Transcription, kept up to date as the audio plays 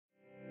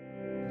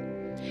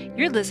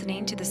You're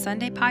listening to the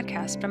Sunday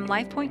podcast from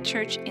LifePoint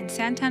Church in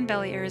Santan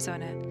Valley,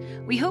 Arizona.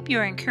 We hope you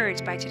are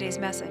encouraged by today's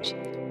message.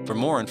 For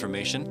more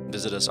information,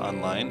 visit us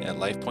online at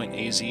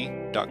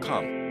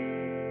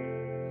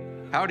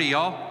lifepointaz.com. Howdy,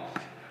 y'all.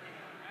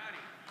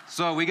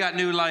 So we got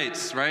new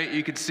lights, right?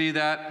 You can see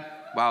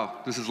that. Wow,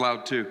 this is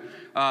loud too.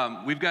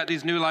 We've got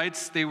these new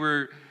lights. They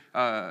were,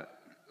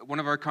 one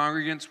of our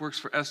congregants works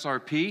for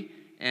SRP,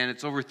 and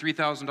it's over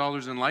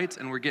 $3,000 in lights,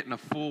 and we're getting a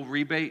full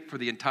rebate for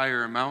the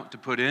entire amount to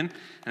put in,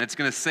 and it's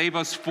going to save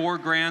us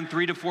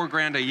 $3,000 to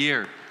 $4,000 a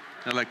year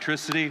in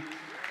electricity.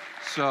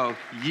 So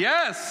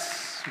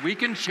yes, we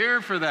can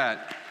cheer for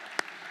that.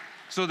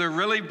 So they're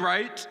really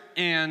bright,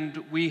 and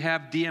we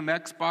have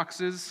DMX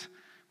boxes,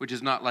 which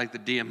is not like the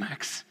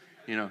DMX,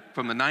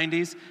 from the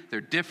 90s. They're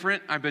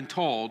different, I've been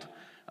told,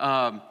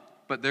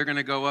 but they're going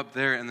to go up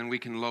there, and then we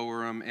can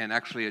lower them and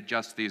actually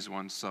adjust these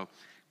ones. So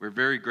we're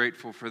very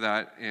grateful for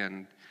that,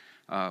 and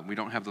we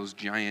don't have those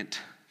giant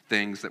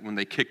things that when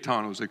they kicked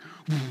on, it was like,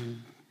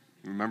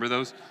 remember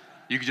those?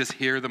 You could just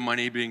hear the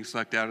money being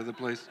sucked out of the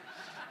place.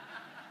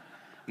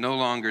 No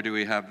longer do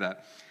we have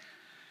that.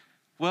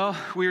 Well,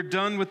 we're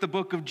done with the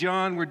book of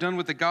John. We're done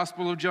with the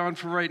Gospel of John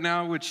for right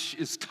now, which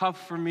is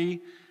tough for me.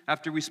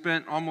 After we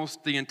spent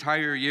almost the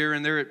entire year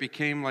in there, it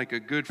became like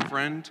a good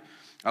friend.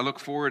 I look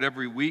forward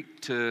every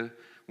week to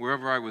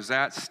wherever I was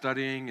at,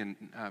 studying and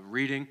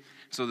reading.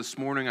 So this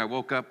morning I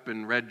woke up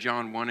and read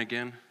John 1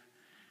 again,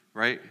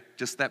 right?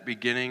 Just that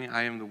beginning,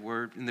 I am the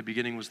Word. In the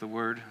beginning was the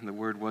Word, and the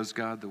Word was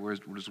God. The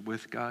Word was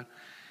with God.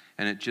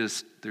 And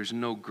there's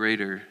no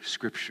greater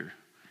scripture.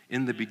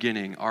 In the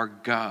beginning, our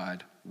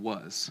God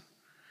was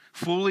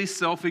fully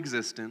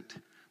self-existent,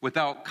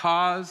 without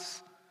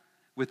cause,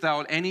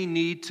 without any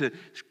need to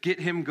get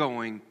him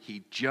going.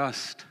 He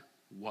just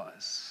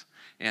was.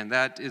 And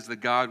that is the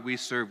God we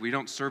serve. We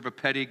don't serve a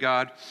petty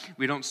God.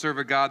 We don't serve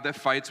a God that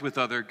fights with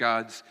other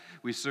gods.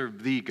 We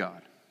serve the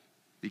God,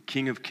 the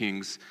King of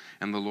Kings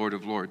and the Lord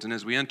of Lords. And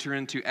as we enter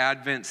into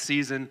Advent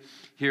season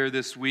here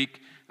this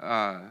week,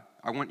 I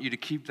want you to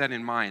keep that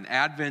in mind.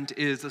 Advent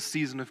is a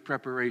season of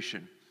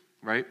preparation,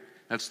 right?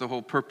 That's the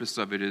whole purpose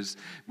of it, is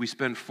we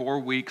spend 4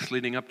 weeks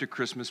leading up to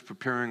Christmas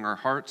preparing our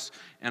hearts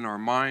and our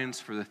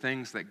minds for the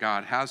things that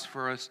God has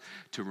for us,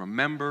 to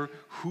remember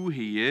who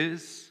he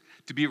is,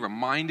 to be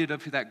reminded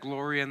of that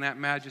glory and that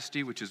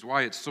majesty, which is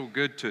why it's so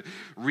good to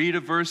read a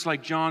verse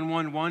like John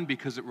 1:1,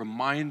 because it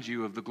reminds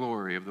you of the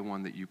glory of the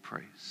one that you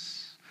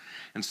praise.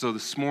 And so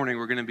this morning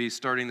we're going to be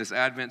starting this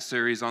Advent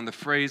series on the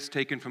phrase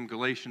taken from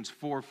Galatians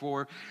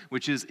 4:4,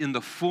 which is in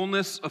the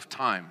fullness of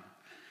time.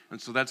 And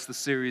so that's the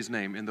series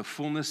name, In the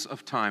Fullness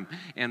of Time.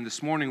 And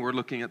this morning we're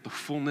looking at the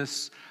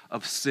fullness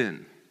of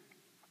sin.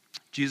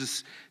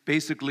 Jesus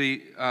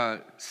basically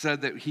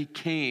said that he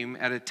came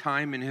at a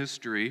time in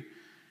history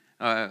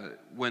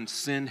when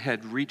sin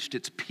had reached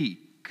its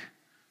peak,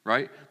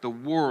 right? The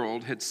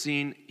world had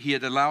he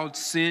had allowed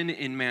sin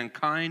in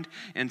mankind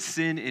and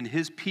sin in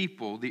his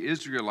people, the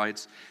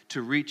Israelites,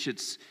 to reach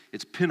its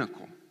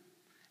pinnacle.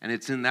 And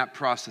it's in that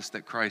process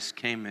that Christ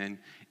came in,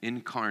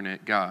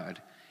 incarnate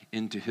God,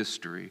 into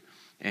history.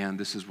 And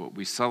this is what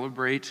we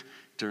celebrate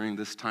during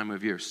this time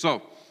of year.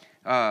 So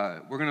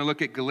we're going to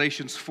look at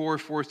Galatians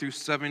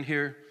 4:4-7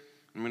 here.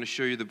 I'm going to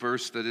show you the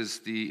verse that is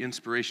the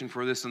inspiration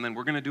for this, and then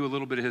we're going to do a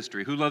little bit of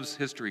history. Who loves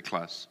history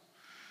class?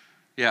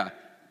 Yeah,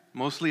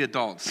 mostly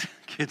adults.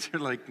 Kids are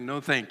like, no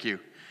thank you.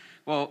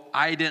 Well,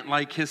 I didn't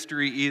like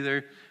history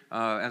either.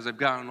 As I've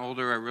gotten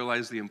older, I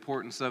realized the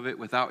importance of it.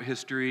 Without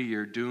history,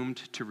 you're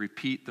doomed to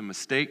repeat the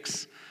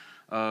mistakes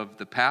of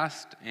the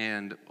past,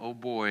 and oh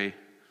boy,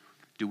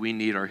 do we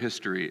need our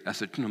history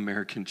as an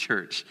American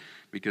church,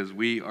 because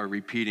we are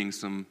repeating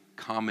some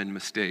common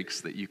mistakes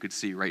that you could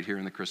see right here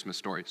in the Christmas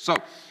story. So,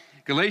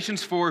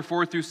 Galatians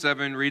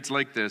 4:4-7 reads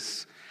like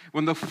this: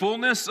 When the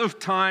fullness of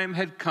time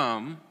had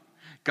come,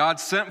 God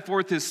sent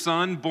forth his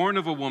Son, born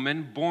of a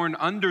woman, born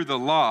under the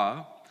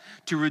law,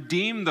 to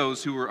redeem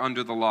those who were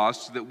under the law,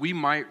 so that we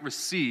might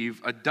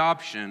receive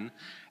adoption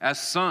as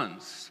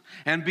sons.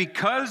 And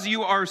because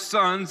you are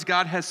sons,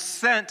 God has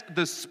sent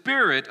the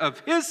Spirit of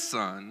his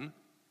Son,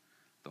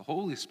 the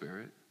Holy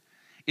Spirit,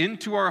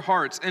 into our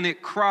hearts, and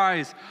it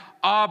cries,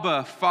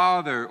 Abba,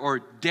 Father, or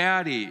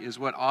Daddy is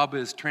what Abba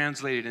is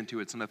translated into.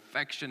 It's an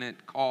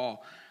affectionate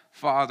call,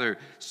 Father.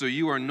 So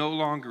you are no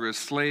longer a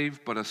slave,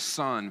 but a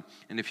son.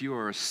 And if you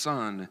are a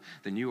son,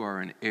 then you are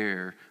an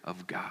heir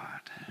of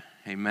God.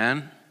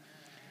 Amen?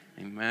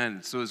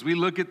 Amen. So as we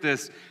look at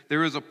this,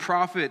 there is a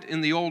prophet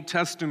in the Old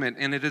Testament,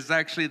 and it is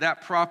actually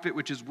that prophet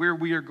which is where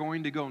we are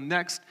going to go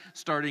next,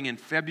 starting in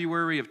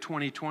February of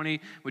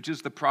 2020, which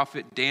is the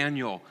prophet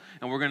Daniel.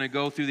 And we're going to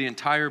go through the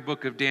entire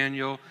book of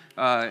Daniel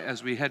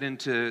as we head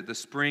into the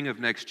spring of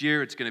next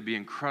year. It's going to be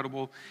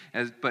incredible.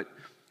 But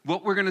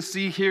what we're going to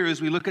see here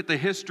is we look at the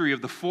history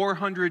of the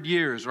 400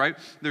 years, right?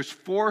 There's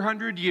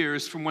 400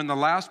 years from when the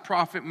last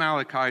prophet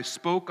Malachi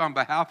spoke on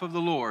behalf of the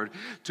Lord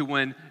to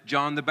when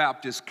John the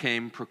Baptist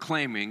came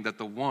proclaiming that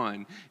the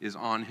one is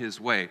on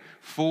his way.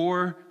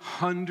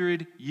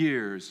 400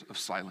 years of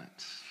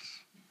silence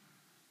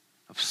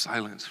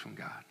from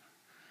God.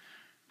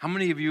 How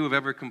many of you have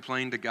ever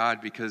complained to God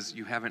because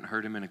you haven't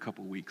heard him in a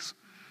couple weeks?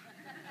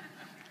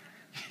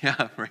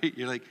 Yeah, right?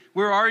 You're like,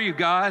 where are you,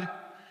 God?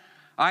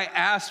 I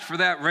asked for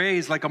that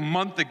raise like a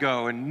month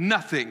ago and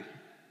nothing.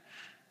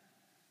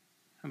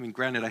 I mean,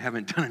 granted, I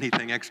haven't done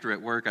anything extra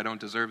at work. I don't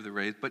deserve the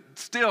raise, but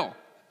still.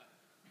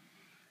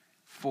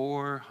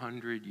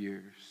 400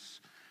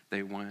 years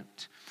they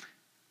went.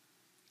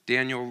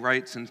 Daniel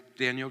writes in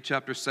Daniel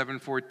chapter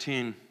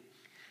 7:14,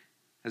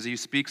 as he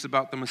speaks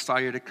about the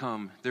Messiah to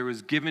come, there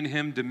was given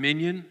him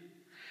dominion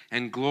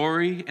and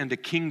glory and a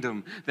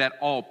kingdom that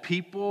all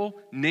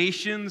people,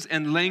 nations,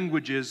 and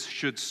languages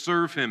should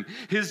serve him.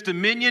 His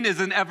dominion is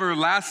an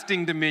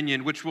everlasting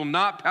dominion which will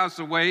not pass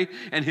away,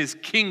 and his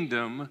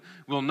kingdom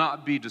will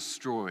not be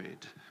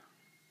destroyed.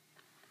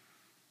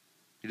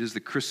 It is the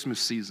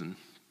Christmas season,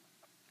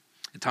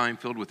 a time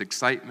filled with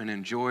excitement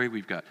and joy.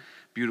 We've got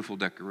beautiful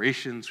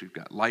decorations. We've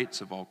got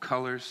lights of all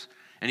colors.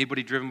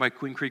 Anybody driven by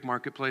Queen Creek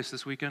Marketplace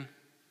this weekend?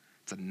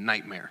 It's a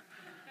nightmare.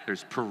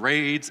 There's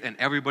parades, and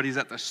everybody's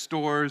at the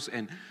stores,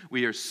 and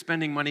we are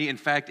spending money. In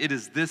fact, it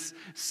is this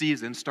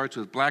season, starts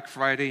with Black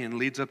Friday and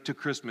leads up to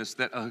Christmas,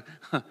 that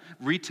a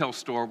retail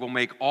store will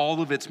make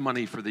all of its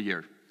money for the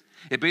year.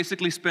 It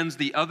basically spends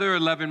the other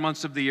 11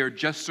 months of the year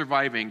just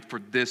surviving for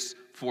this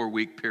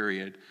 4-week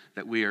period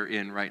that we are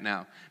in right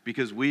now,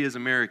 because we as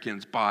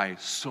Americans buy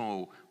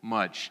so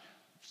much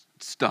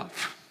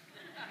stuff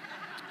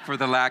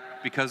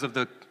because of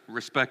the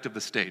respect of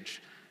the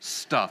stage.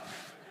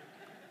 Stuff.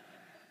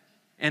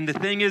 And the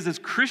thing is, as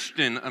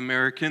Christian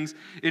Americans,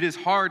 it is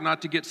hard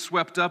not to get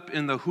swept up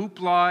in the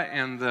hoopla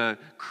and the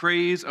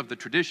craze of the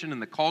tradition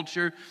and the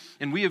culture.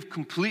 And we have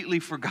completely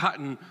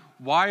forgotten,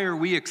 why are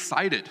we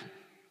excited?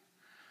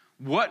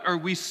 What are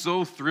we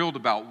so thrilled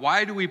about?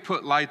 Why do we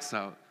put lights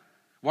out?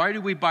 Why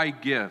do we buy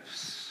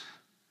gifts?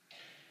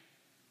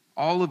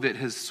 All of it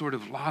has sort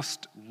of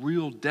lost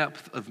real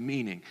depth of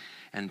meaning.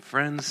 And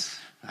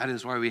friends, that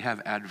is why we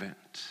have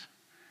Advent,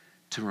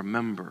 to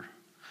remember,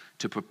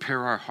 to prepare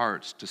our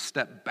hearts, to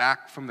step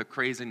back from the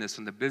craziness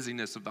and the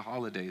busyness of the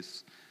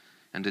holidays,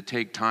 and to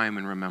take time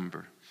and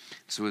remember.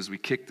 So as we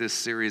kick this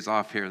series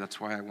off here, that's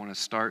why I want to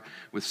start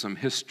with some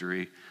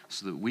history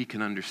so that we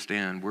can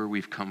understand where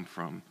we've come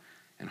from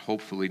and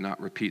hopefully not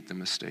repeat the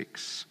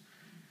mistakes.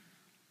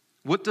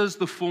 What does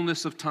the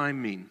fullness of time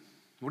mean?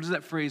 What does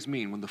that phrase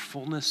mean, when the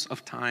fullness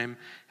of time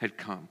had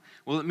come?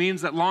 Well, it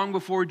means that long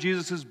before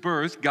Jesus'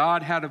 birth,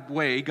 God had a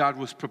way, God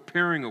was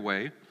preparing a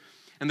way.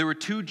 And there were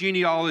 2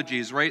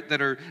 genealogies, right, that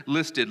are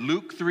listed.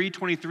 Luke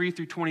 3:23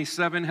 through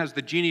 27 has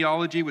the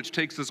genealogy, which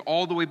takes us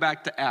all the way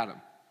back to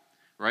Adam,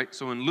 right?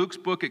 So in Luke's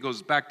book, it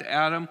goes back to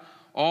Adam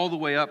all the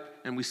way up,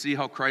 and we see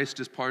how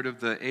Christ is part of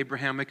the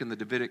Abrahamic and the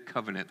Davidic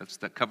covenant. That's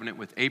the covenant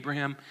with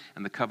Abraham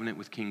and the covenant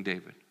with King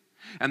David.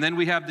 And then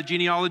we have the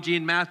genealogy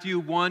in Matthew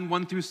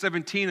 1 through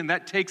 17, and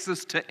that takes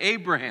us to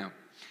Abraham.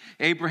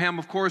 Abraham,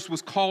 of course,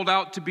 was called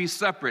out to be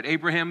separate.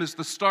 Abraham is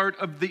the start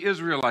of the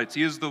Israelites.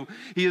 He is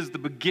the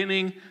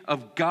beginning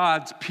of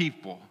God's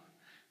people.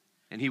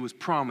 And he was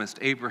promised,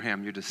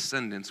 Abraham, your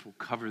descendants will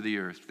cover the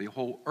earth. The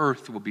whole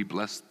earth will be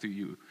blessed through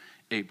you,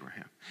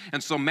 Abraham.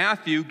 And so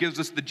Matthew gives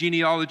us the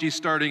genealogy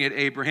starting at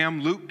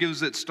Abraham. Luke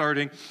gives it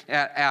starting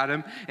at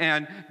Adam.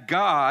 And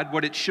God,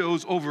 what it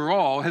shows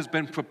overall, has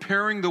been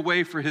preparing the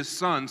way for his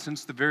son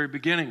since the very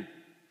beginning.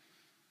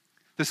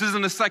 This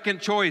isn't a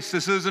second choice.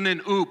 This isn't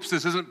an oops.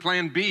 This isn't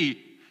plan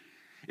B.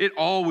 It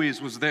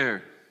always was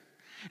there.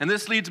 And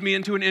this leads me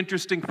into an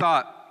interesting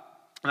thought.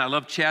 And I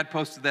love Chad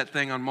posted that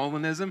thing on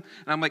Molinism.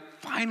 And I'm like,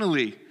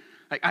 finally,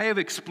 I have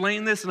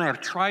explained this, and I have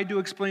tried to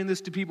explain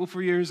this to people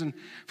for years. And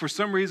for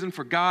some reason,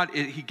 for God,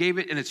 he gave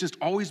it, and it's just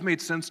always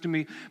made sense to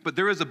me. But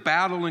there is a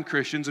battle in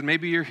Christians, and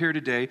maybe you're here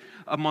today,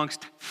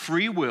 amongst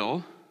free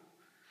will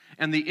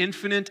and the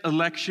infinite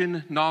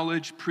election,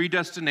 knowledge,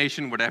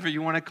 predestination, whatever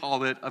you want to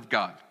call it, of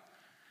God.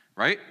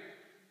 Right?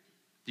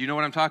 Do you know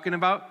what I'm talking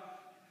about?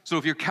 So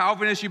if you're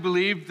Calvinist, you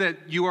believe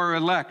that you are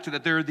elect,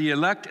 that there are the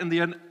elect and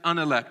the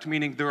unelect,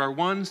 meaning there are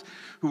ones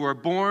who are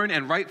born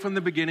and right from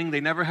the beginning, they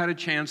never had a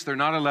chance, they're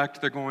not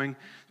elect, they're going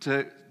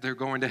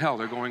to hell,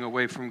 they're going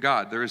away from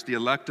God. There is the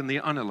elect and the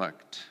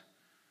unelect.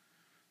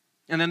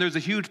 And then there's a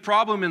huge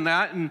problem in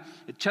that, and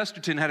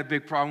Chesterton had a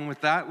big problem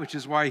with that, which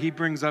is why he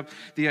brings up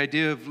the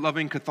idea of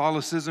loving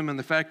Catholicism and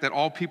the fact that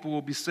all people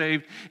will be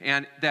saved,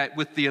 and that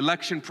with the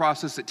election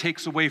process, it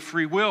takes away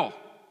free will.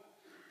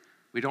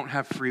 We don't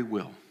have free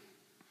will.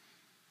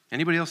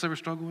 Anybody else ever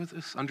struggle with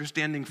this?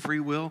 Understanding free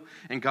will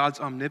and God's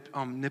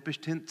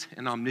omnipotent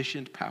and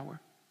omniscient power?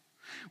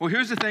 Well,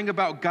 here's the thing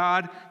about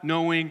God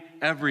knowing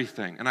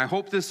everything, and I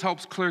hope this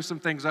helps clear some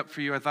things up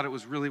for you. I thought it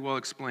was really well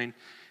explained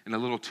in a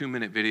little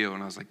 2-minute video,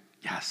 and I was like,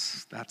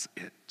 yes, that's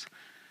it.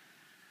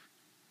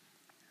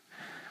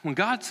 When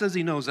God says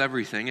he knows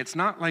everything, it's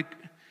not like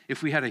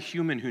if we had a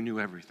human who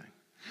knew everything.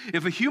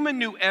 If a human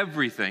knew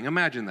everything,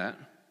 imagine that.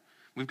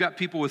 We've got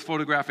people with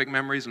photographic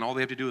memories, and all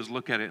they have to do is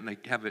look at it, and they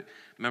have it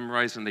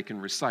memorized, and they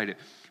can recite it.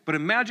 But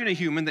imagine a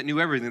human that knew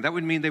everything. That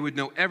would mean they would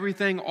know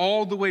everything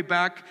all the way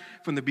back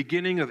from the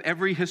beginning of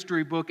every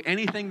history book,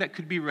 anything that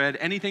could be read,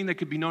 anything that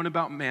could be known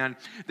about man,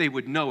 they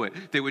would know it.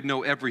 They would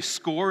know every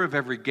score of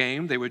every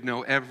game. They would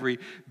know every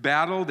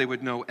battle. They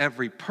would know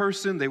every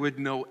person. They would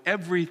know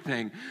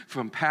everything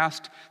from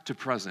past to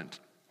present.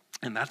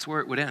 And that's where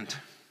it would end.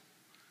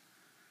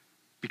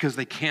 Because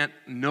they can't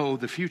know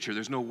the future.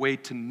 There's no way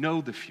to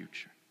know the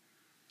future.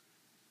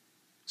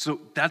 So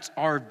that's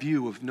our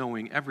view of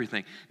knowing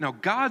everything. Now,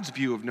 God's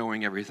view of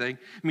knowing everything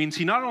means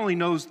he not only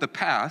knows the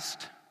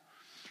past,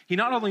 he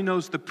not only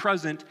knows the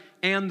present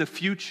and the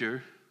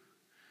future,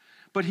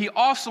 but he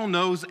also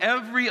knows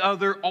every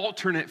other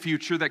alternate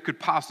future that could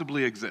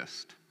possibly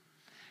exist.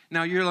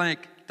 Now, you're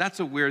like,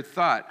 that's a weird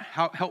thought.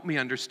 Help me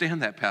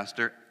understand that,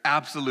 Pastor.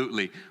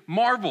 Absolutely.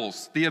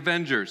 Marvels, the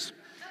Avengers.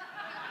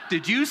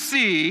 Did you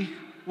see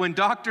when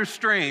Doctor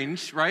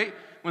Strange, right?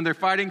 When they're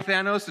fighting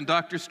Thanos and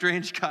Doctor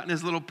Strange got in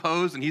his little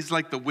pose and he's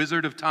like the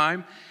wizard of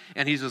time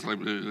and he's just like,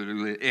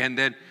 and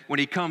then when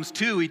he comes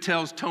to, he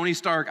tells Tony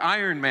Stark,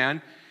 Iron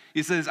Man,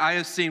 he says, I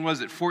have seen,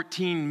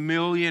 14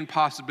 million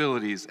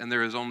possibilities and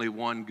there is only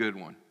one good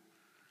one.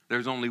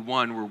 There's only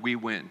one where we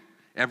win.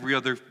 Every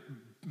other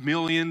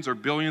millions or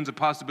billions of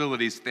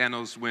possibilities,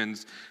 Thanos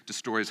wins,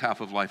 destroys half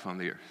of life on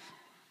the earth.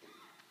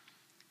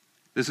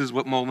 This is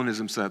what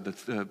Molinism said,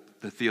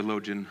 the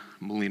theologian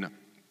Molina.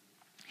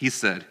 He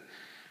said,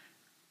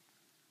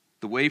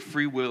 the way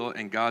free will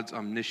and God's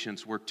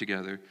omniscience work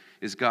together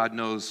is God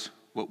knows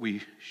what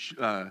we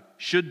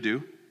should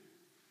do.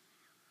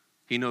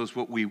 He knows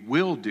what we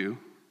will do.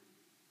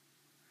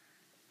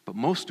 But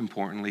most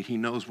importantly, he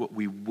knows what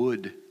we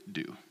would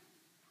do.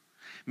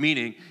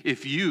 Meaning,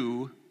 if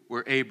you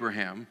were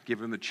Abraham,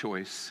 given the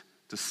choice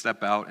to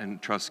step out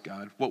and trust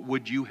God, what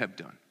would you have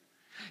done?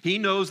 He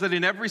knows that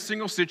in every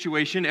single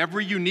situation,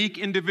 every unique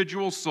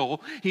individual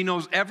soul, he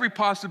knows every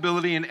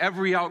possibility and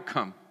every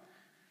outcome.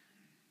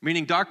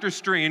 Meaning Dr.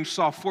 Strange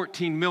saw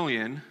 14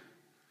 million,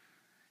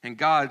 and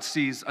God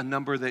sees a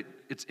number that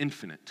it's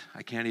infinite.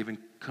 I can't even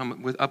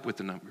come up with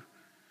the number.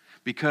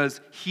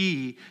 Because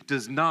he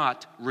does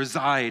not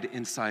reside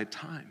inside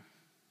time.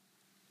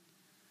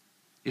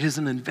 It is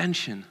an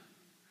invention,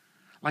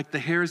 like the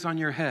hairs on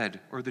your head,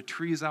 or the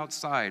trees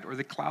outside, or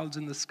the clouds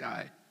in the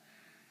sky.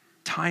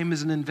 Time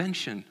is an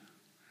invention.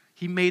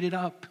 He made it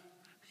up.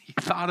 He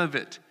thought of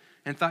it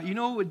and thought, you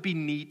know what would be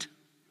neat?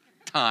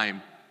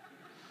 Time.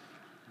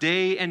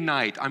 Day and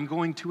night, I'm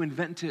going to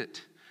invent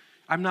it.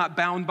 I'm not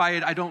bound by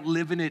it. I don't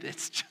live in it.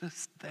 It's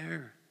just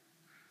there.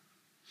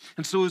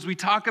 And so as we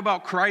talk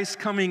about Christ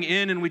coming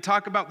in and we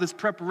talk about this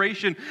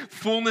preparation,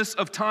 fullness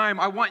of time,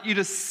 I want you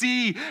to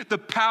see the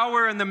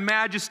power and the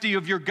majesty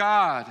of your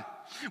God.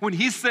 When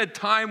he said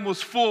time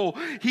was full,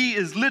 he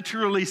is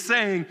literally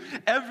saying,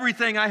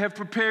 everything I have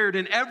prepared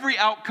and every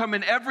outcome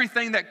and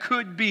everything that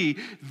could be,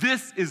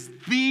 this is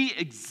the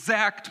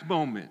exact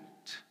moment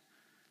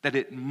that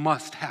it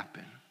must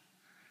happen.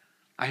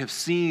 I have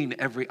seen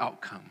every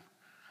outcome.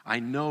 I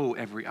know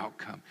every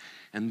outcome.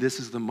 And this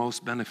is the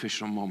most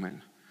beneficial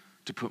moment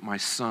to put my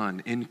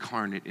son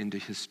incarnate into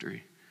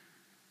history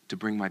to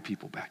bring my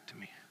people back to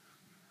me.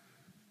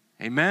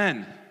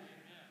 Amen.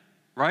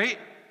 Right?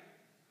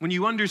 When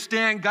you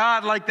understand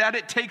God like that,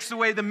 it takes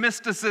away the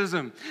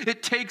mysticism.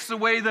 It takes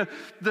away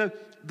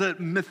the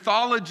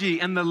mythology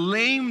and the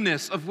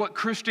lameness of what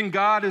Christian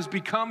God has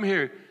become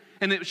here.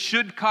 And it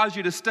should cause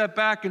you to step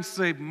back and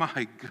say,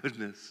 my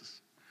goodness,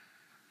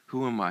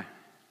 who am I?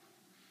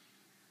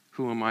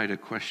 Who am I to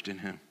question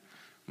him?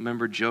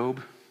 Remember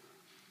Job?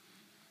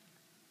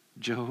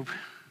 Job,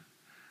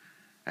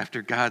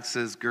 after God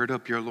says, gird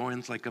up your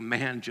loins like a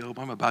man, Job,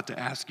 I'm about to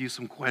ask you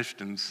some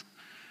questions.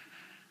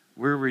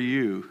 Where were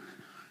you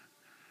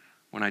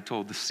when I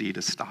told the sea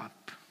to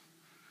stop?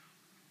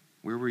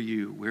 Where were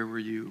you? Where were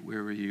you?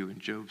 Where were you? And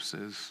Job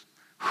says,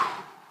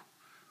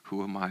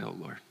 who am I, O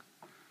Lord?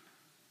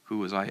 Who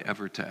was I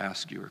ever to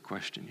ask you or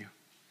question you?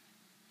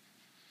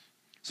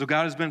 So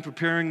God has been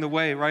preparing the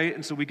way, right?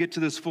 And so we get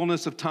to this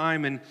fullness of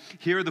time, and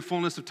here the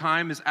fullness of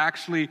time is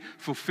actually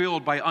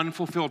fulfilled by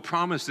unfulfilled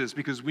promises,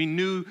 because we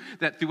knew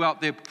that throughout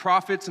the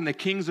prophets and the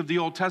kings of the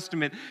Old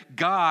Testament,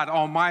 God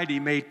Almighty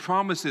made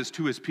promises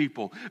to his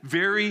people.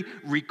 Very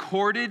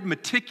recorded,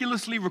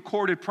 meticulously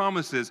recorded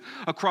promises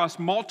across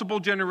multiple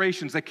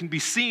generations that can be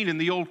seen in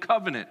the Old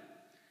Covenant.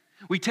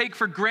 We take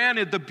for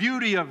granted the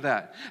beauty of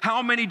that.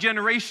 How many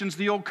generations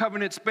the Old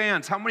Covenant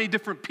spans, how many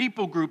different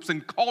people groups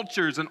and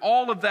cultures and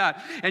all of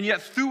that. And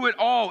yet through it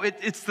all,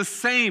 it's the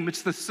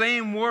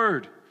same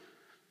word.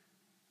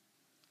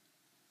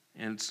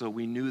 And so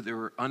we knew there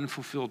were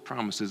unfulfilled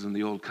promises in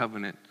the Old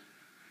Covenant.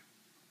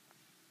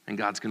 And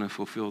God's going to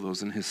fulfill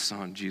those in his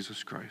Son,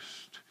 Jesus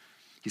Christ.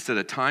 He set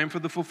a time for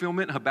the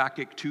fulfillment.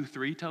 Habakkuk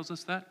 2:3 tells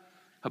us that.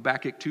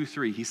 Habakkuk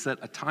 2:3, he set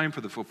a time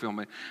for the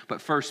fulfillment.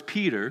 But 1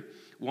 Peter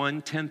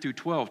 1:10 through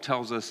 12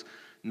 tells us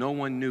no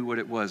one knew what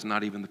it was,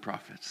 not even the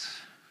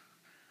prophets.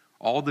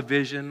 All the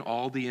vision,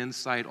 all the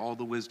insight, all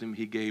the wisdom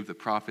he gave the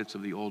prophets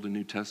of the Old and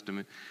New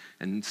Testament,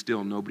 and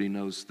still nobody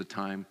knows the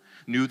time.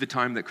 Knew the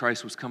time that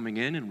Christ was coming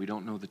in, and we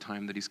don't know the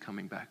time that he's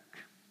coming back.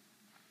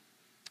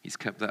 He's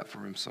kept that for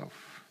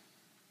himself.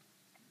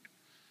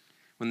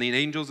 When the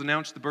angels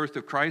announced the birth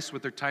of Christ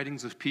with their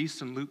tidings of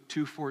peace in Luke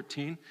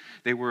 2:14,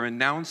 they were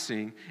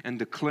announcing and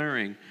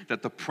declaring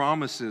that the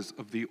promises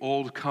of the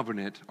old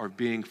covenant are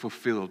being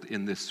fulfilled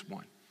in this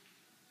one.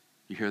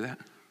 You hear that?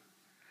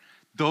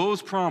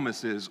 Those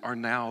promises are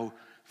now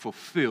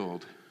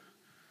fulfilled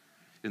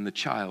in the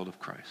child of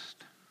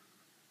Christ.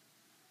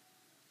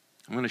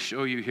 I'm going to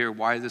show you here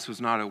why this was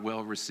not a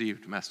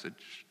well-received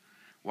message,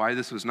 why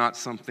this was not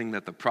something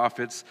that the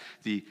prophets,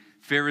 the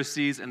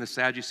Pharisees, and the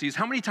Sadducees.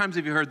 How many times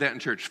have you heard that in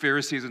church,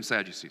 Pharisees and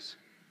Sadducees?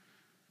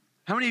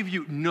 How many of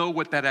you know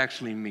what that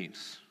actually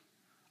means,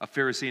 a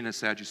Pharisee and a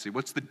Sadducee?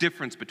 What's the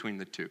difference between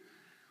the two?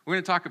 We're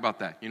going to talk about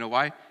that. You know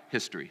why?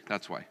 History,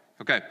 that's why.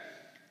 Okay.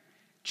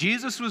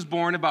 Jesus was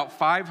born about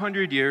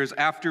 500 years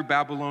after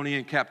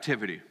Babylonian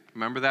captivity.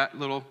 Remember that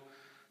little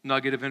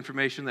nugget of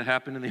information that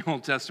happened in the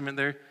Old Testament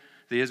there?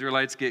 The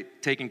Israelites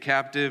get taken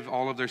captive,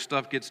 all of their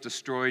stuff gets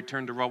destroyed,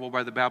 turned to rubble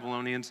by the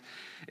Babylonians.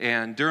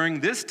 And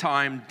during this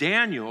time,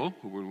 Daniel,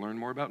 who we'll learn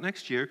more about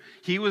next year,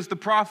 he was the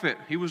prophet.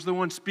 He was the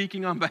one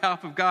speaking on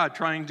behalf of God,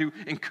 trying to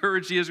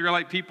encourage the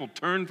Israelite people,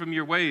 turn from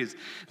your ways.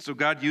 So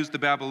God used the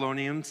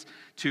Babylonians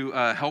to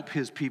help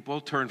his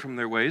people turn from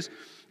their ways.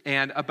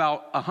 And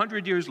about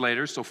 100 years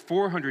later, so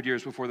 400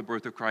 years before the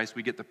birth of Christ,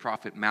 we get the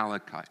prophet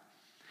Malachi.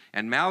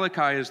 And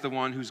Malachi is the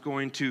one who's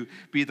going to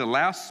be the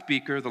last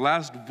speaker, the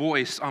last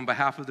voice on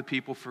behalf of the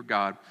people for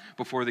God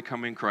before the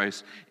coming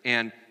Christ.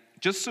 And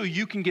just so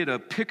you can get a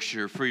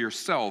picture for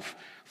yourself,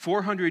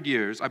 400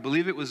 years, I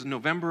believe it was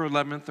November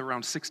 11th,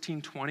 around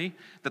 1620,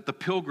 that the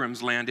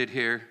Pilgrims landed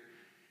here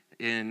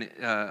in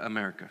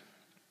America,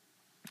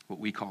 what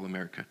we call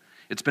America.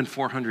 It's been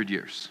 400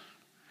 years.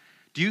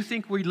 Do you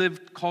think we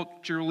lived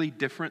culturally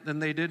different than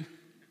they did?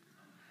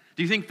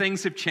 Do you think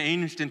things have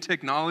changed in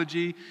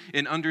technology,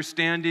 in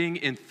understanding,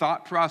 in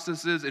thought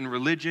processes, in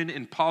religion,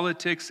 in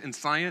politics, in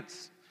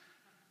science,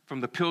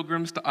 from the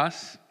Pilgrims to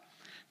us?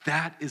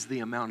 That is the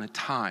amount of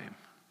time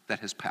that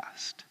has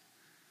passed.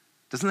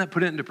 Doesn't that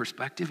put it into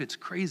perspective? It's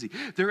crazy.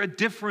 They're a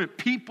different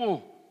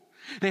people.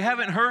 They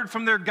haven't heard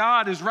from their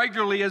God as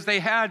regularly as they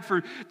had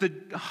for the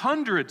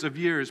hundreds of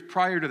years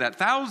prior to that,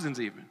 thousands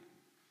even.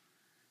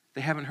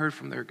 They haven't heard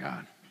from their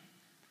God.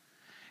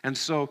 And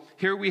so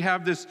here we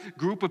have this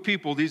group of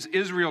people, these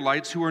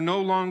Israelites, who are no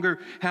longer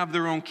have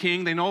their own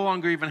king. They no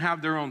longer even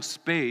have their own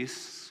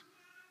space.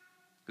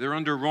 They're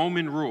under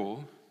Roman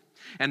rule.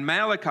 And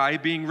Malachi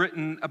being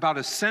written about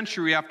a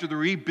century after the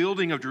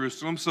rebuilding of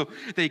Jerusalem. So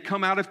they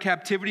come out of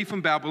captivity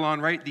from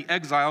Babylon, right? The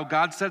exile.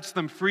 God sets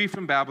them free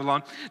from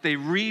Babylon. They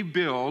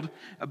rebuild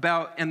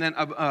and then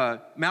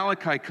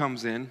Malachi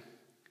comes in.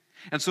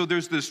 And so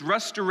there's this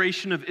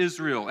restoration of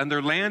Israel, and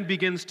their land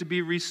begins to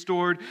be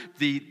restored.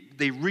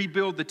 They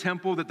rebuild the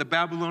temple that the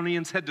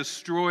Babylonians had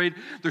destroyed.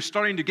 They're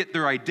starting to get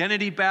their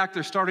identity back.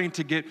 They're starting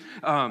to get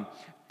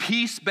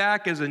peace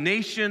back as a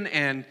nation.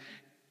 And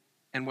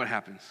what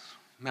happens?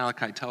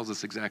 Malachi tells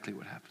us exactly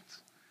what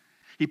happens.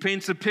 He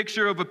paints a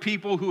picture of a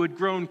people who had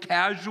grown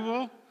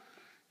casual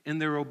in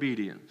their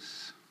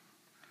obedience.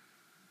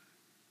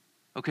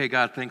 Okay,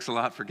 God, thanks a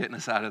lot for getting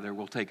us out of there.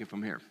 We'll take it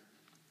from here.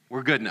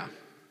 We're good now.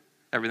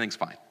 Everything's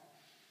fine.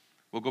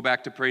 We'll go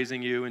back to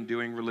praising you and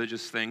doing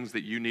religious things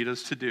that you need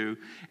us to do,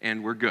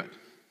 and we're good.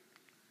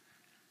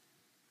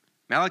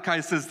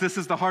 Malachi says this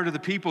is the heart of the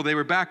people. They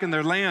were back in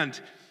their land.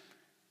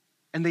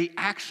 And they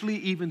actually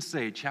even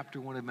say,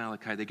 chapter 1 of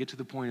Malachi, they get to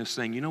the point of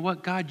saying, you know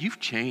what, God, you've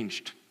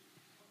changed.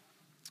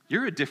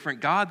 You're a different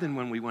God than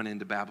when we went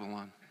into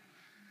Babylon.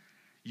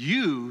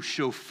 You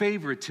show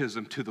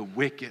favoritism to the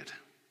wicked.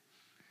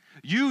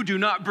 You do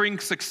not bring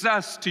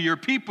success to your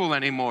people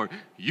anymore.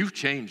 You've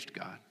changed,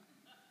 God.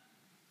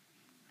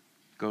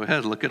 Go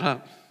ahead, look it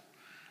up.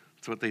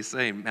 That's what they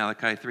say,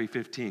 Malachi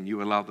 3:15.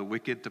 You allow the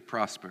wicked to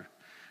prosper.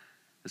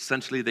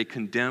 Essentially, they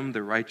condemn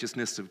the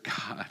righteousness of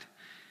God,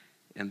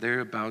 and they're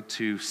about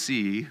to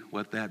see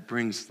what that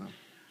brings them.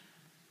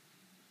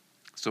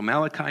 So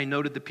Malachi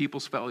noted the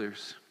people's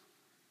failures.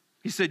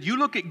 He said, you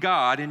look at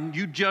God and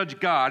you judge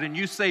God and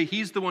you say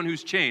he's the one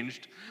who's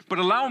changed, but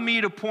allow me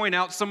to point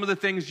out some of the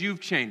things you've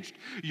changed.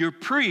 Your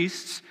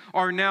priests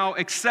are now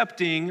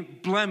accepting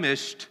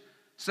blemished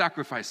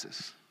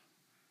sacrifices.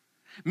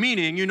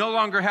 Meaning, you no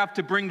longer have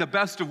to bring the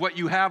best of what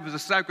you have as a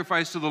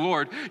sacrifice to the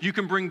Lord. You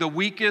can bring the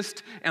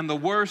weakest and the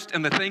worst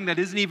and the thing that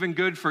isn't even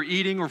good for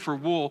eating or for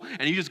wool,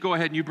 and you just go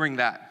ahead and you bring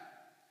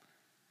that.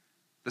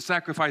 The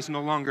sacrifice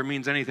no longer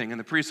means anything, and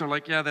the priests are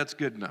like, yeah, that's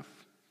good enough.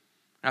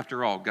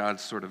 After all,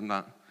 God's sort of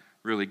not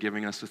really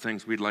giving us the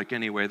things we'd like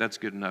anyway. That's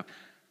good enough.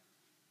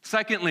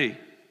 Secondly,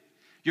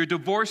 you're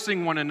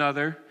divorcing one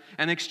another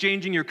and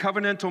exchanging your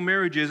covenantal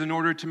marriages in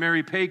order to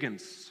marry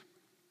pagans.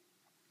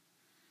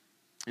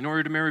 In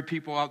order to marry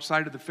people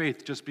outside of the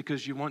faith just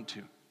because you want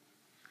to.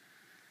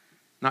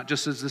 Not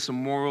just is this a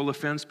moral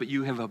offense, but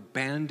you have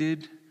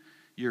abandoned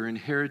your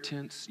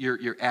adherence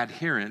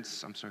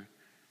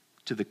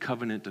to the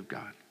covenant of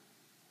God.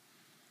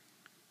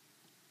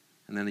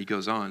 And then he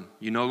goes on,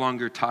 you no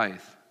longer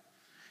tithe.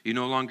 You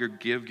no longer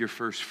give your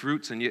first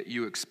fruits, and yet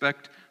you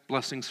expect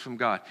blessings from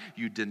God.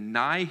 You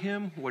deny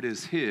him what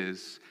is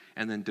his,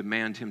 and then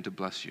demand him to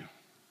bless you.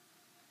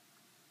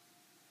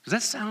 Does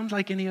that sound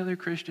like any other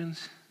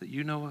Christians that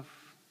you know of?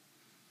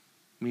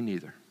 Me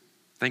neither.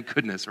 Thank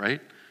goodness, right?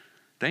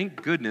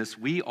 Thank goodness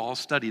we all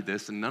study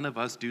this, and none of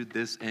us do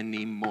this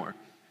anymore.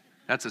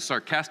 That's as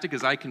sarcastic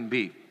as I can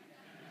be.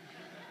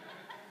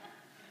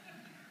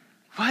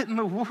 What in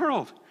the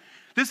world?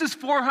 This is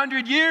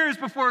 400 years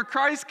before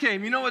Christ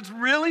came. You know what's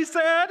really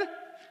sad?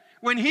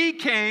 When he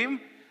came,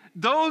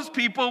 those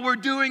people were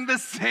doing the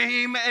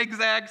same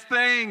exact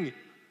thing.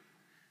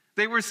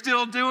 They were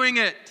still doing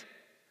it.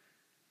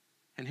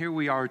 And here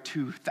we are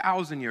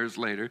 2,000 years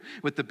later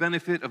with the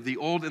benefit of the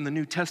Old and the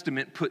New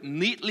Testament put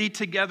neatly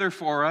together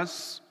for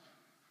us.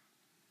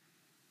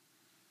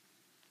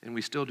 And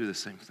we still do the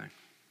same thing.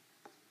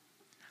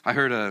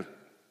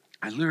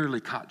 I literally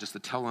caught just the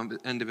tail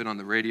end of it on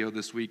the radio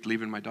this week,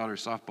 leaving my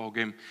daughter's softball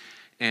game.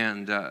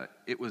 And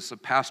it was a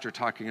pastor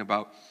talking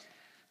about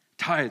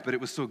tithe, but it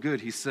was so good.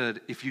 He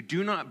said, if you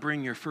do not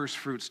bring your first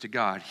fruits to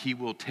God, he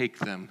will take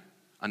them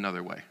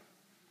another way.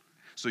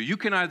 So you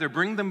can either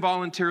bring them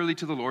voluntarily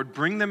to the Lord,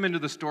 bring them into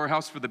the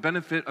storehouse for the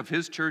benefit of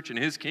his church and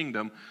his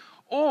kingdom,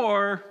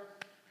 or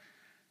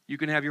you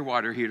can have your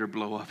water heater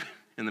blow up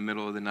in the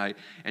middle of the night,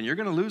 and you're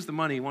going to lose the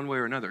money one way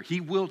or another.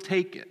 He will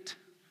take it.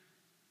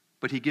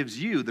 But he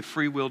gives you the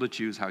free will to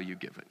choose how you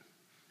give it.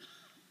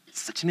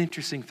 It's such an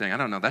interesting thing. I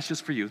don't know. That's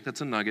just for you.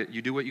 That's a nugget.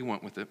 You do what you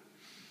want with it.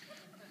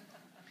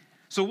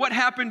 So what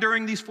happened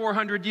during these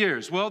 400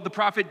 years? Well, the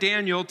prophet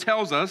Daniel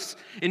tells us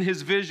in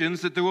his visions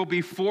that there will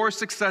be 4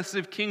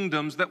 successive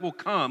kingdoms that will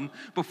come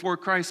before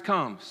Christ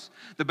comes.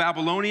 The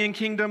Babylonian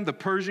kingdom, the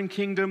Persian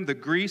kingdom, the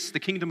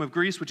kingdom of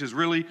Greece, which is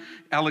really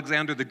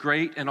Alexander the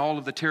Great and all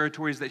of the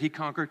territories that he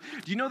conquered.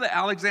 Do you know that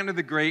Alexander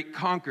the Great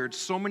conquered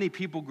so many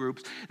people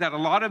groups that a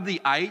lot of the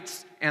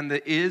ites and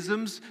the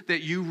isms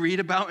that you read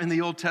about in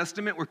the Old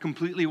Testament were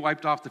completely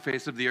wiped off the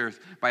face of the earth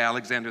by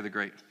Alexander the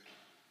Great?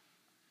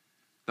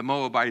 The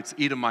Moabites,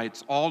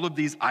 Edomites, all of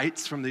these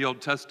ites from the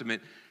Old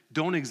Testament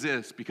don't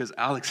exist because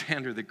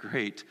Alexander the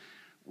Great,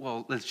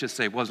 well, let's just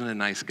say, wasn't a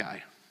nice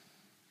guy.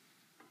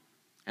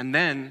 And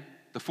then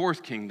the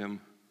 4th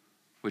kingdom,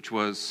 which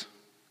was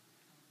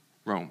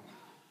Rome.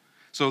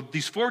 So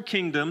these 4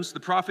 kingdoms,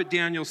 the prophet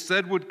Daniel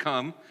said would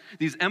come,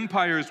 these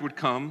empires would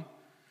come,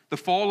 the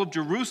fall of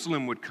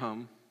Jerusalem would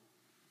come,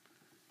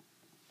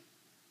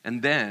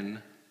 and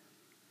then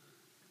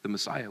the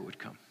Messiah would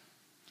come.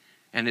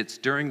 And it's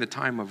during the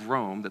time of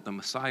Rome that the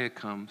Messiah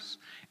comes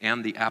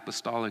and the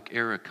apostolic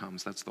era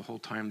comes. That's the whole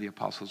time the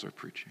apostles are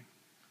preaching.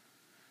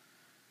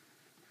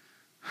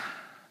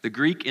 The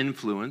Greek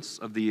influence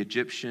of the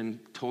Egyptian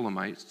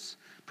Ptolemies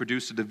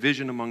produced a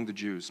division among the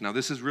Jews. Now,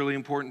 this is really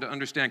important to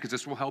understand because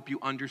this will help you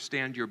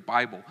understand your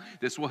Bible.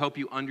 This will help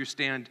you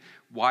understand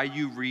why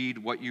you read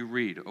what you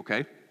read,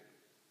 okay?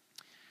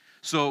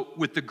 So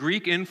with the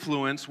Greek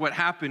influence, what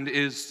happened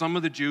is some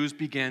of the Jews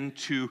began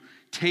to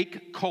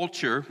take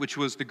culture, which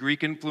was the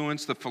Greek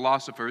influence, the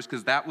philosophers,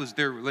 because that was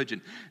their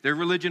religion. Their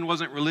religion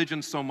wasn't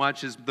religion so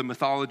much as the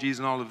mythologies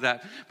and all of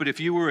that. But if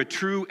you were a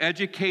true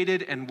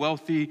educated and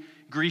wealthy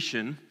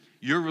Grecian,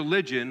 your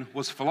religion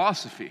was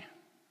philosophy.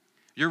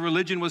 Your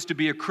religion was to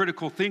be a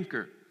critical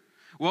thinker.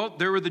 Well,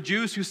 there were the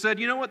Jews who said,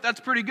 you know what,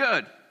 that's pretty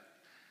good.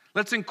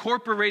 Let's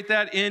incorporate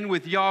that in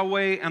with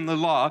Yahweh and the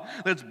law.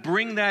 Let's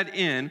bring that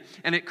in.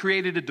 And it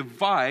created a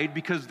divide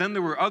because then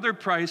there were other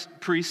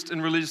priests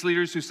and religious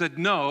leaders who said,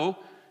 no,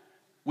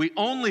 we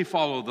only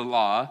follow the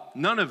law,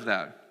 none of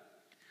that.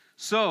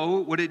 So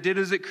what it did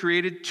is it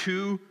created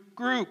 2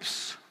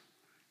 groups.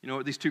 You know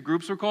what these 2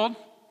 groups were called?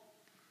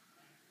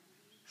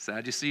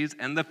 Sadducees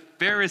and the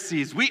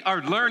Pharisees. We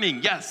are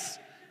learning, yes.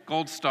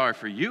 Gold star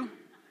for you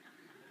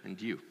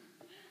and you.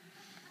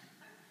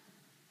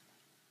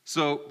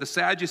 So the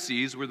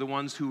Sadducees were the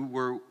ones who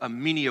were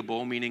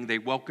amenable, meaning they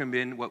welcomed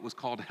in what was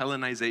called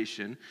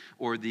Hellenization,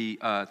 or the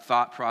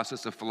thought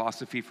process of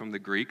philosophy from the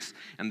Greeks,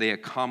 and they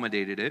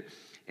accommodated it.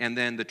 And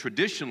then the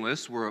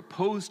traditionalists were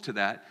opposed to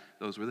that.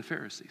 Those were the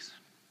Pharisees.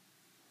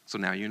 So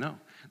now you know.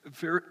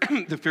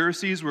 The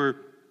Pharisees were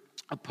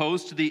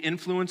opposed to the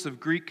influence of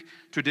Greek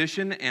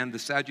tradition, and the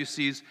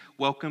Sadducees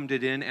welcomed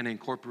it in and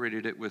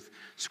incorporated it with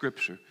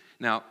Scripture.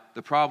 Now,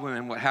 the problem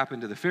and what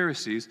happened to the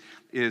Pharisees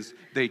is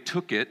they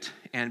took it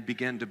and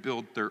began to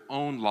build their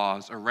own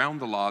laws around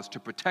the laws to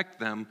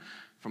protect them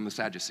from the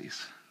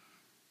Sadducees.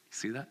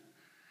 See that?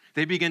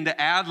 They begin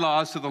to add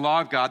laws to the law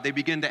of God. They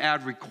begin to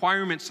add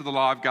requirements to the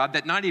law of God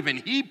that not even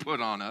He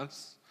put on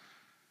us.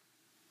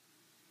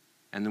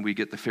 And then we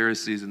get the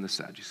Pharisees and the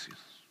Sadducees.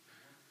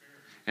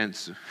 And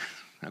so,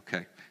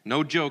 okay,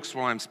 no jokes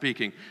while I'm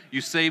speaking.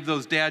 You save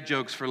those dad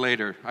jokes for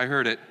later. I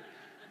heard it.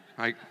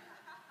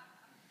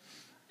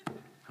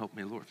 Help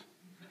me, Lord.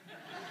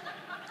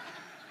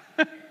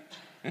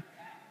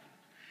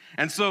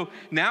 And so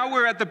now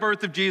we're at the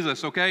birth of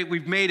Jesus, okay?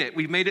 We've made it.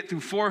 We've made it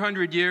through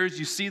 400 years.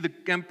 You see the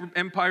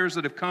empires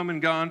that have come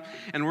and gone,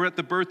 and we're at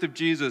the birth of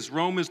Jesus.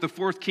 Rome is the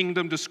fourth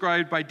kingdom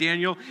described by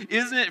Daniel.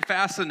 Isn't it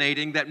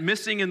fascinating that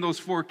missing in those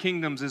four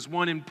kingdoms is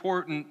one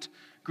important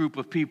group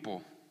of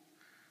people,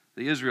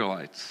 the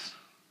Israelites?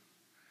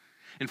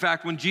 In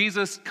fact, when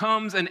Jesus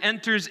comes and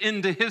enters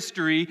into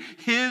history,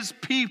 his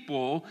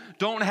people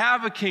don't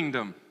have a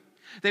kingdom.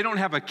 They don't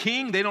have a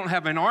king, they don't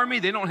have an army,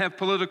 they don't have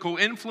political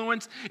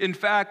influence. In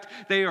fact,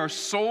 they are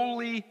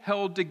solely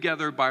held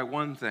together by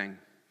one thing,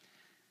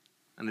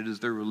 and it is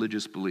their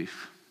religious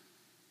belief.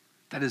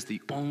 That is the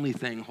only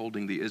thing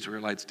holding the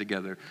Israelites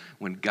together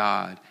when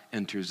God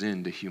enters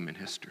into human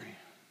history.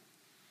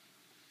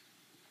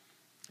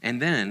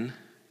 And then,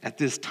 at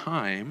this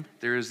time,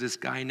 there is this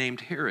guy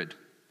named Herod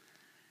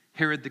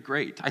the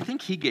Great. I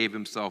think he gave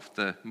himself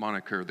the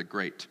moniker the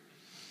Great.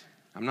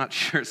 I'm not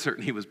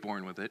certain he was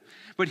born with it.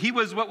 But he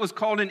was what was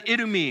called an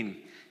Idumean.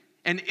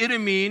 An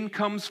Idumean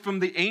comes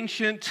from the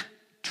ancient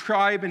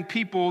tribe and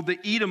people, the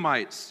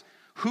Edomites,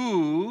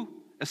 who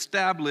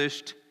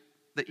established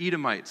the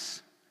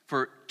Edomites.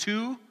 For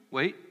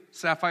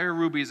sapphire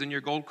rubies in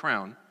your gold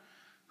crown,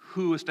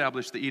 who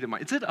established the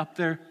Edomites? Is it up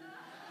there?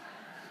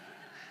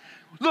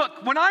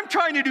 Look, when I'm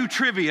trying to do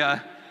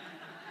trivia,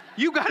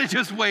 you got to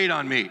just wait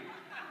on me.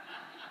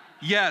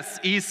 Yes,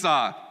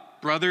 Esau,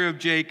 brother of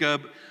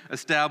Jacob,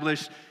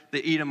 established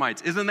the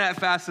Edomites. Isn't that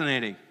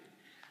fascinating?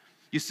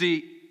 You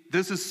see,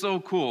 this is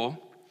so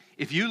cool.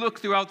 If you look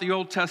throughout the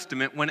Old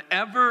Testament,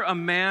 whenever a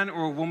man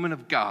or a woman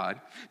of God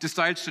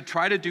decides to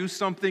try to do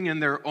something in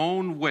their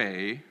own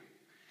way,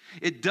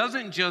 it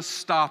doesn't just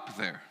stop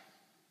there.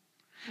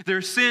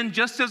 Their sin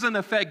just doesn't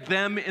affect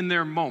them in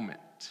their moment.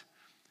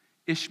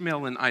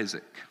 Ishmael and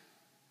Isaac.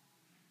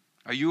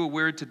 Are you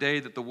aware today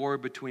that the war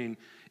between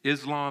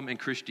Islam and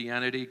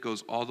Christianity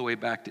goes all the way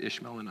back to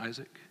Ishmael and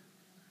Isaac?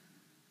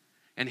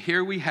 And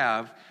here we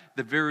have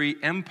the very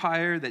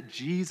empire that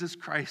Jesus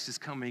Christ is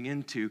coming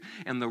into,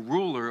 and the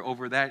ruler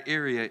over that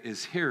area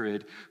is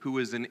Herod, who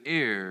is an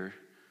heir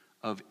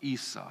of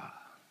Esau,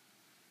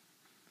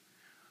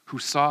 who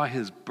saw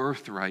his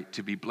birthright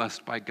to be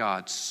blessed by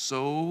God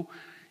so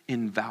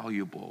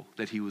invaluable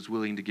that he was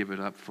willing to give it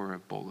up for a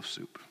bowl of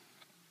soup.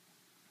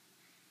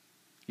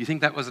 You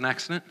think that was an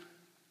accident?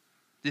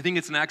 Do you think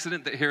it's an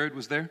accident that Herod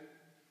was there?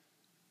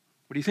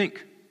 What do you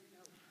think?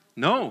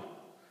 No.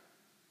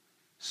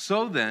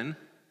 So then,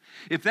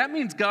 if that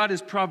means God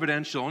is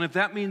providential, and if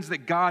that means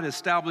that God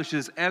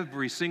establishes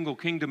every single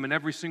kingdom and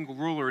every single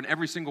ruler and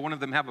every single one of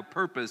them have a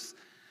purpose,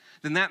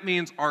 then that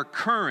means our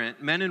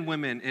current men and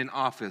women in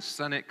office,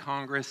 Senate,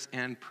 Congress,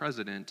 and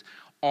President,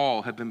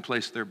 all have been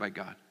placed there by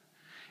God.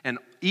 And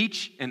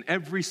each and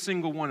every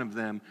single one of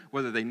them,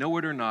 whether they know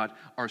it or not,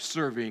 are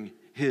serving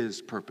his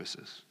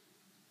purposes.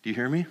 Do you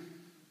hear me?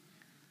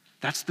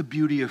 That's the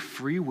beauty of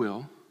free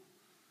will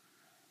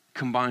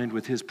combined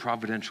with his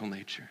providential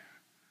nature.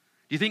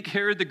 Do you think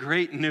Herod the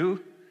Great knew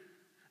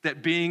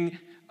that being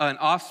an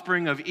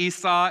offspring of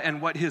Esau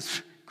and what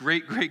his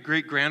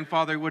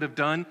great-great-great-grandfather would have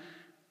done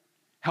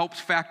helped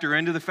factor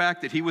into the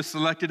fact that he was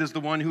selected as the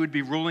one who would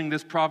be ruling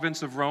this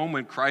province of Rome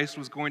when Christ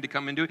was going to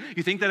come into it?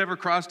 You think that ever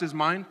crossed his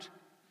mind?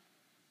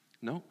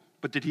 No.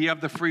 But did he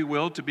have the free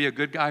will to be a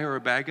good guy or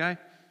a bad guy?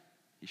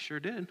 He sure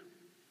did.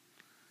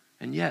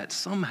 And yet,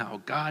 somehow,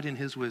 God in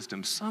his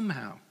wisdom,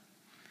 somehow,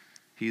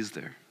 he's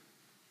there.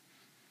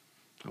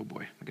 Oh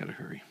boy, I gotta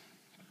hurry.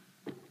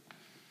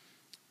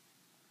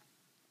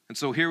 And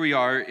so here we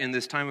are in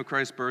this time of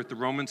Christ's birth. The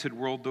Romans had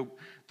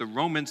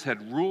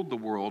ruled the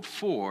world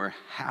for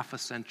half a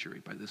century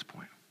by this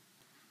point.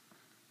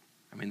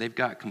 I mean, they've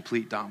got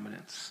complete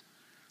dominance.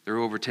 They're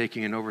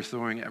overtaking and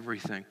overthrowing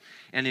everything.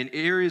 And in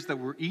areas that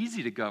were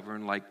easy to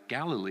govern, like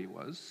Galilee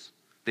was,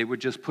 they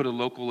would just put a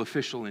local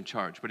official in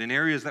charge. But in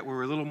areas that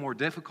were a little more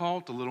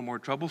difficult, a little more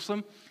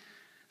troublesome,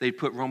 they'd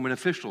put Roman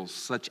officials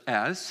such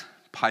as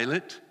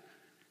Pilate,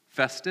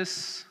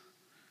 Festus,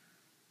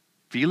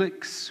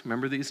 Felix,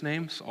 remember these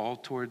names? All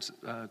towards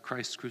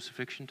Christ's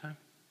crucifixion time.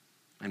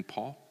 And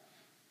Paul.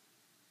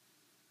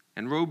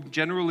 And Rome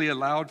generally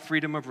allowed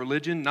freedom of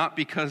religion, not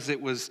because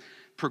it was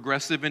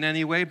progressive in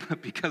any way,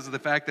 but because of the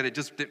fact that it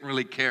just didn't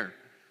really care.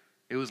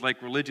 It was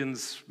like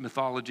religion's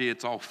mythology,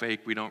 it's all fake,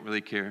 we don't really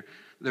care.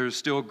 There's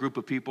still a group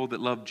of people that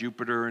love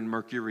Jupiter and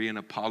Mercury and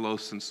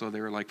Apollos, and so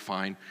they were like,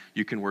 fine,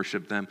 you can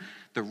worship them.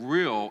 The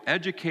real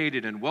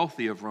educated and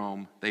wealthy of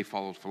Rome, they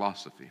followed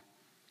philosophy.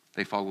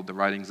 They followed the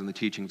writings and the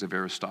teachings of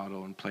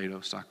Aristotle and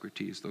Plato,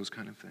 Socrates, those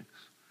kind of things.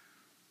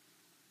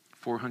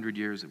 400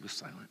 years it was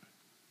silent.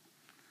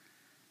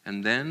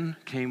 And then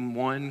came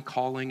one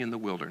calling in the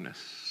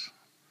wilderness.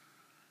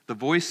 The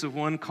voice of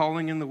one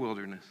calling in the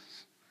wilderness,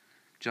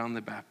 John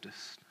the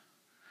Baptist.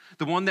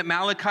 The one that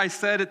Malachi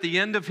said at the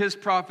end of his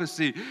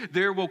prophecy,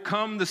 there will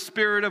come the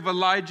spirit of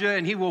Elijah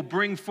and he will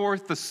bring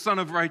forth the Son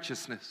of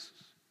Righteousness.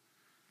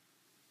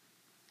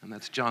 And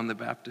that's John the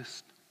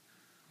Baptist.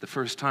 The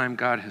first time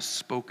God has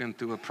spoken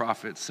through a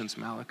prophet since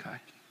Malachi.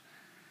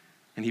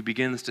 And he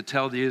begins to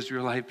tell the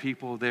Israelite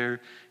people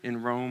there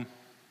in Rome,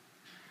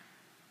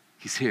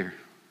 he's here.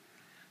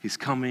 He's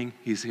coming,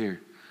 he's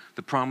here.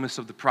 The promise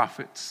of the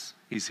prophets,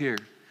 he's here.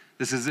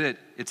 This is it,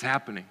 it's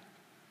happening.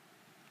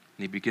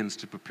 And he begins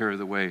to prepare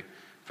the way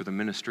for the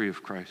ministry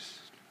of Christ.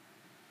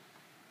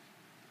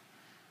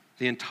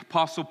 The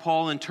Apostle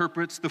Paul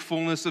interprets the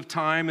fullness of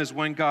time as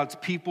when God's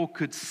people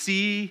could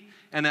see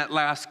and at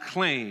last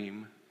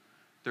claim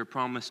their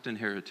promised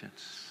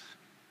inheritance.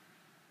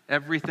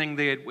 Everything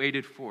they had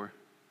waited for,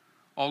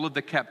 all of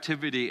the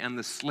captivity and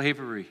the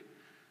slavery,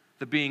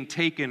 the being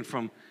taken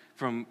from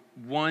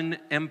one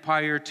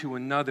empire to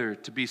another,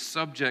 to be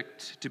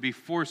subject, to be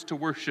forced to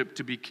worship,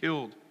 to be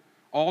killed,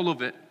 all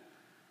of it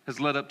has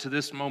led up to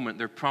this moment,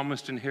 their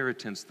promised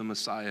inheritance, the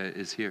Messiah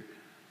is here.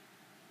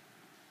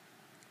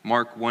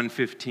 Mark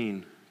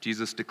 1:15,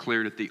 Jesus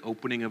declared at the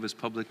opening of his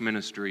public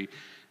ministry,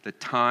 the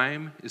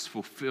time is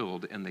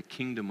fulfilled and the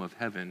kingdom of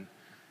heaven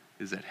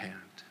is at hand.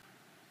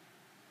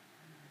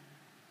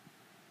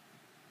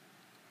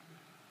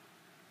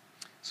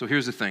 So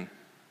here's the thing.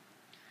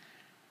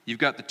 You've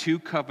got the two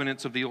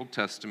covenants of the Old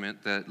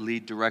Testament that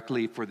lead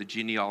directly for the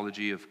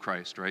genealogy of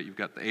Christ, right? You've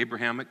got the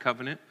Abrahamic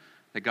covenant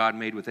that God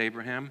made with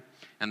Abraham,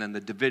 and then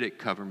the Davidic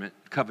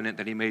covenant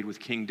that he made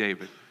with King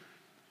David,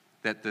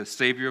 that the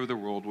Savior of the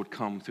world would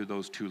come through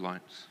those two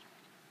lines.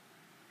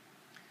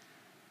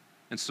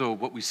 And so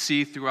what we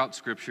see throughout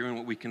Scripture and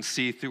what we can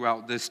see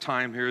throughout this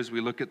time here as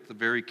we look at the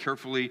very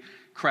carefully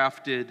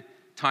crafted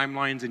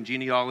timelines and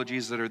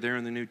genealogies that are there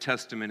in the New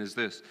Testament is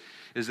this,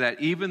 is that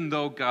even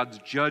though God's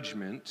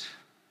judgment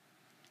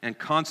and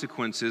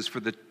consequences for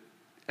the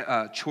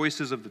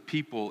choices of the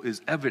people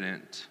is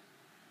evident,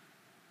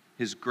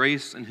 his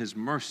grace and his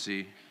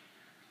mercy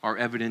are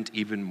evident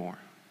even more.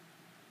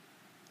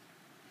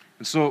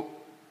 And so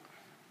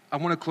I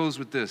want to close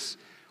with this.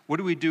 What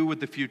do we do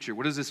with the future?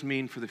 What does this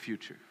mean for the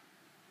future?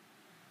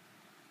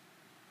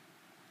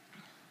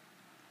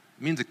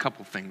 It means a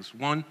couple things.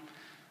 One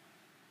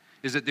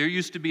is that there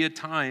used to be a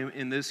time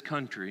in this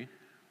country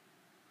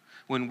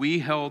when we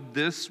held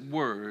this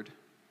word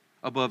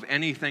above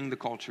anything the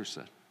culture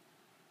said.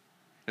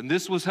 And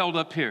this was held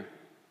up here.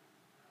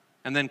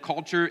 And then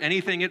culture,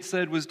 anything it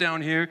said was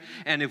down here.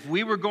 And if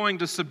we were going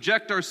to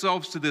subject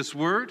ourselves to this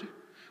word,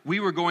 we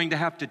were going to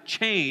have to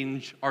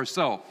change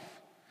ourselves,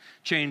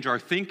 change our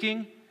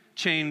thinking,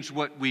 change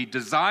what we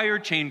desire,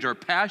 change our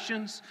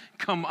passions,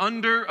 come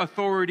under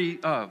authority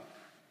of.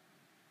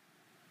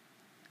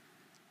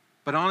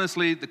 But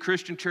honestly, the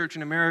Christian church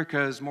in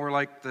America is more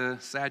like the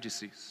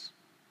Sadducees,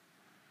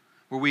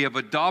 where we have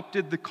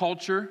adopted the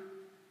culture,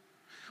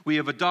 we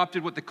have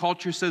adopted what the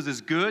culture says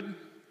is good,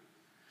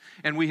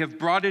 and we have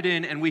brought it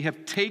in, and we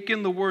have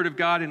taken the Word of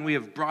God and we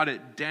have brought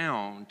it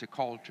down to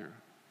culture.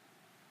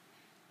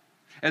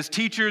 As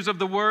teachers of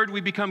the Word,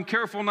 we become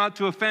careful not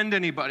to offend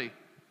anybody.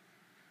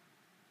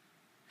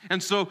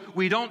 And so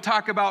we don't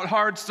talk about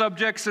hard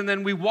subjects, and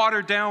then we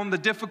water down the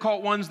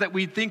difficult ones that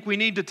we think we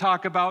need to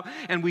talk about,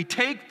 and we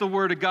take the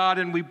Word of God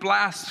and we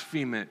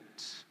blaspheme it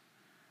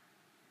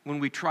when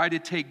we try to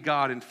take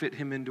God and fit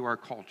Him into our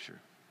culture.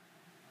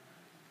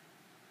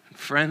 And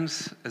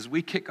friends, as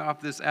we kick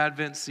off this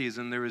Advent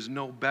season, there is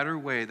no better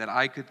way that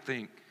I could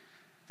think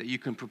that you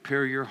can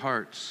prepare your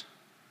hearts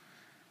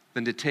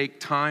than to take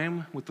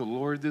time with the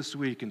Lord this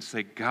week and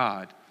say,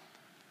 God,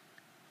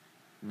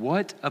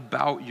 what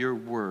about your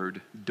word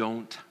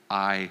don't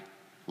I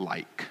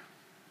like?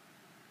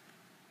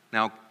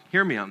 Now,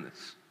 hear me on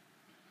this.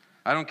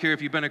 I don't care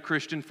if you've been a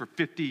Christian for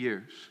 50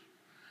 years.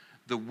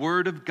 The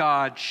word of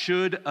God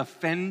should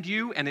offend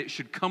you, and it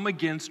should come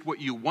against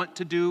what you want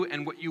to do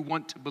and what you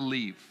want to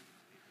believe.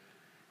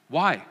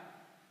 Why?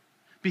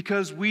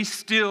 Because we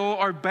still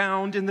are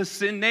bound in the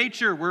sin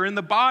nature. We're in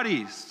the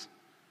bodies.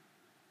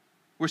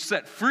 We're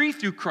set free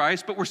through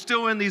Christ, but we're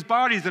still in these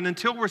bodies. And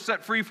until we're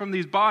set free from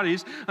these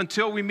bodies,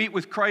 until we meet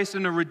with Christ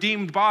in a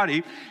redeemed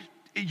body,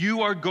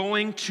 you are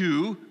going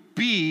to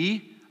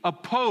be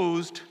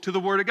opposed to the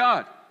Word of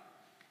God.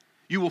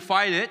 You will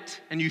fight it,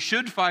 and you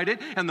should fight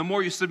it, and the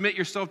more you submit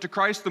yourself to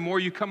Christ, the more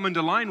you come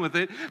into line with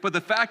it. But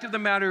the fact of the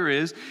matter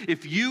is,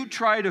 if you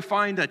try to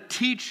find a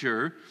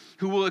teacher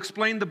who will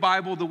explain the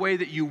Bible the way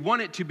that you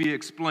want it to be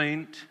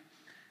explained,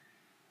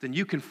 then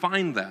you can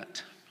find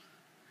that.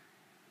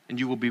 And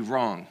you will be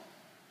wrong.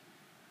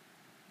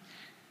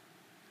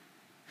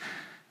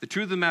 The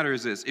truth of the matter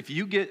is this. If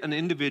you get an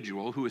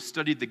individual who has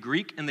studied the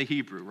Greek and the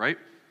Hebrew, right?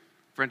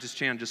 Francis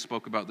Chan just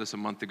spoke about this a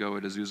month ago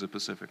at Azusa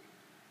Pacific.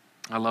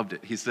 I loved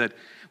it. He said,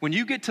 when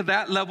you get to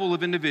that level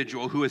of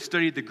individual who has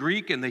studied the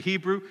Greek and the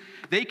Hebrew,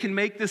 they can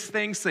make this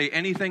thing say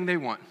anything they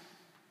want.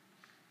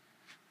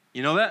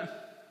 You know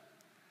that?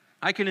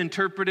 I can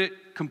interpret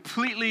it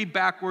completely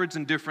backwards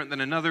and different than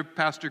another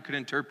pastor could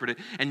interpret it,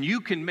 and you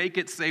can make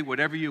it say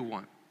whatever you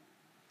want.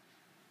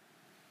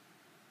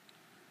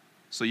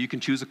 So you can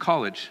choose a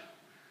college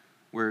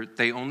where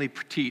they only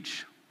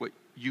teach what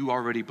you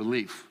already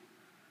believe.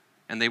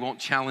 And they won't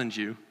challenge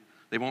you.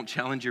 They won't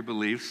challenge your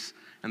beliefs.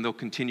 And they'll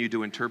continue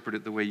to interpret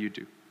it the way you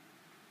do.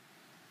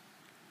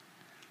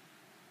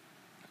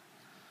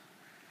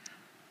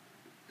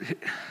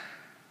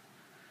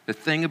 The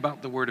thing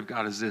about the Word of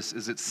God is this,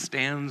 is it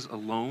stands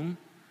alone.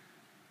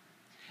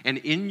 And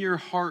in your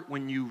heart,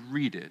 when you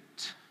read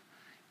it,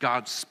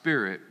 God's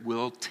Spirit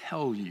will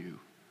tell you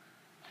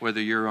whether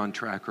you're on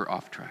track or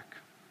off track.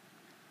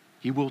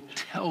 He will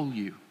tell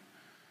you.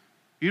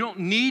 You don't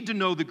need to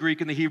know the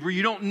Greek and the Hebrew.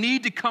 You don't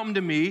need to come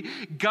to me.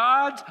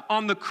 God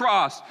on the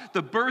cross,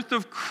 the birth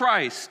of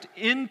Christ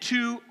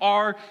into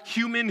our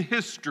human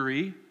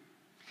history,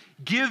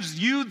 gives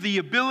you the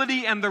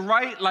ability and the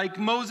right, like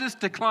Moses,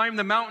 to climb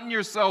the mountain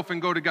yourself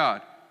and go to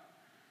God.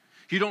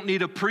 You don't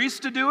need a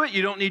priest to do it.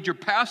 You don't need your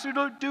pastor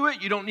to do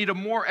it. You don't need a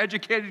more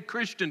educated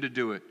Christian to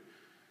do it.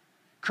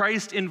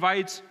 Christ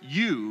invites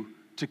you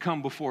to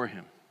come before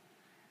him,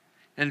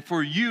 and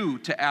for you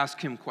to ask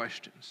him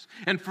questions,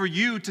 and for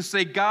you to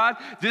say, God,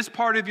 this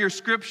part of your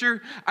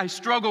scripture, I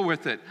struggle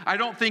with it. I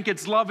don't think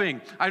it's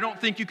loving. I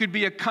don't think you could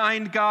be a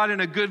kind God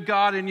and a good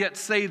God and yet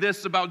say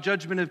this about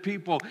judgment of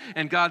people.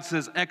 And God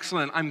says,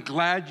 excellent. I'm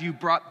glad you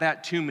brought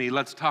that to me.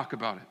 Let's talk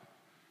about it.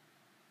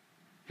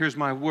 Here's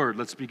my word.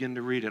 Let's begin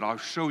to read it. I'll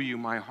show you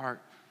my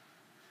heart.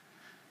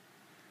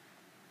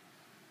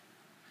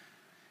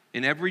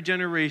 In every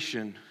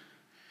generation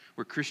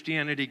where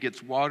Christianity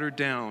gets watered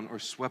down or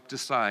swept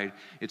aside,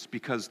 it's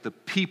because the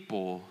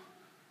people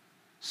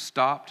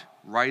stopped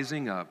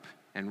rising up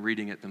and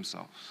reading it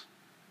themselves.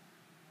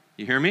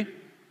 You hear me?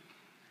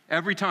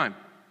 Every time.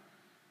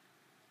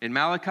 In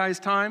Malachi's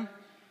time,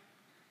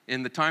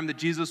 in the time that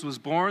Jesus was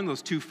born,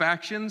 those two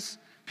factions,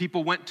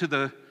 people went to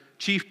the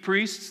chief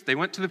priests, they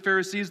went to the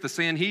Pharisees, the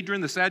Sanhedrin,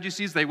 the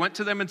Sadducees, they went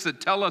to them and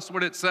said, tell us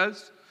what it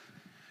says.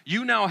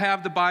 You now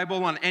have the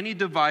Bible on any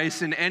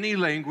device, in any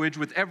language,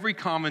 with every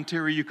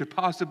commentary you could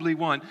possibly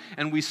want,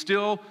 and we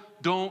still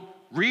don't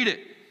read it.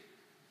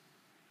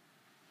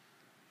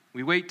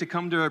 We wait to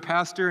come to our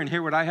pastor and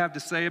hear what I have to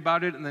say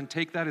about it and then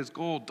take that as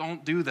gold.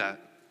 Don't do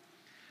that.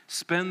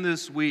 Spend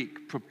this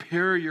week,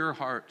 prepare your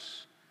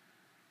hearts.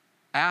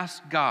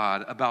 Ask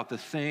God about the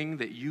thing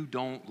that you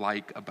don't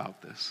like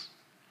about this.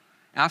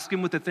 Ask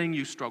him with the thing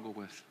you struggle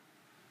with.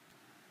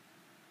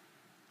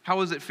 How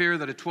is it fair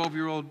that a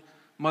 12-year-old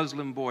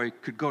Muslim boy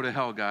could go to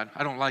hell, God?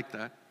 I don't like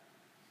that.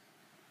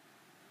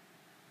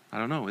 I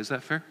don't know. Is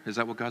that fair? Is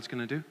that what God's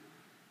going to do?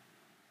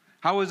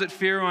 How is it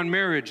fair on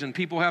marriage and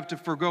people have to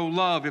forgo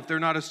love if they're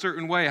not a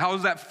certain way? How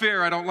is that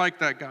fair? I don't like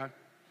that, God.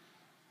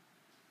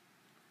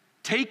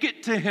 Take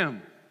it to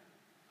him.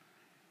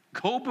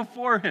 Go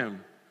before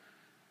him.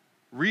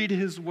 Read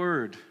his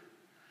word.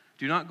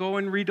 Do not go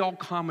and read all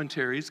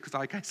commentaries, because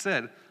like I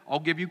said, I'll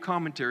give you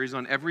commentaries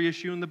on every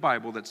issue in the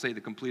Bible that say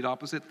the complete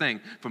opposite thing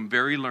from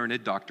very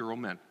learned doctoral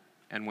men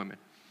and women.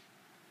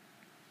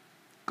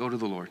 Go to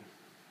the Lord.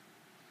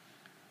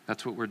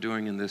 That's what we're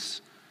doing in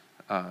this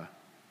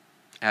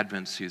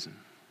Advent season,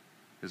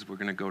 is we're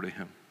going to go to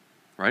him,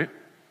 right?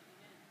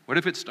 What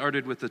if it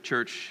started with the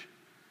church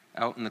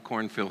out in the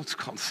cornfields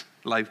called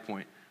Life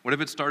Point? What if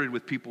it started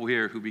with people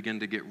here who begin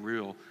to get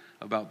real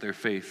about their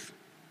faith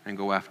and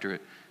go after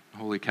it?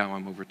 Holy cow,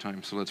 I'm over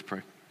time, so let's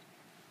pray.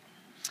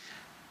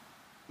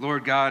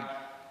 Lord God,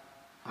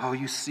 oh,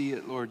 you see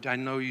it, Lord. I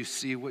know you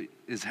see what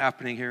is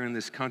happening here in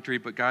this country,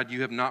 but God,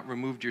 you have not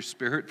removed your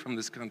Spirit from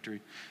this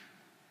country.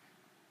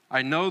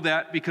 I know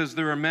that because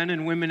there are men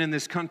and women in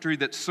this country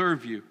that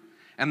serve you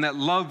and that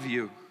love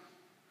you,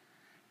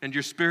 and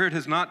your Spirit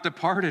has not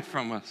departed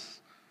from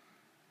us.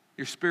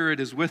 Your Spirit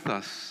is with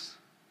us.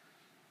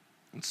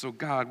 And so,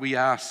 God, we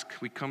ask,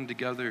 we come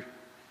together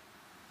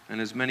in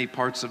as many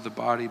parts of the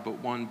body, but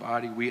one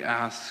body, we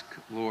ask,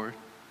 Lord,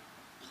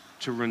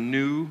 to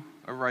renew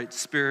a right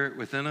spirit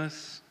within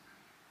us,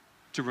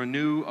 to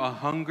renew a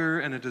hunger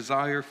and a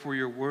desire for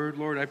your word.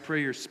 Lord, I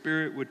pray your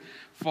Spirit would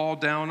fall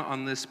down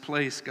on this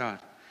place, God,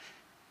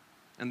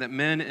 and that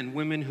men and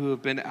women who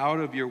have been out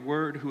of your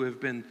word, who have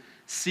been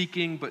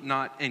seeking but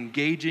not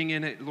engaging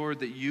in it, Lord,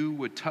 that you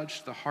would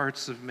touch the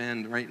hearts of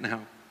men right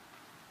now.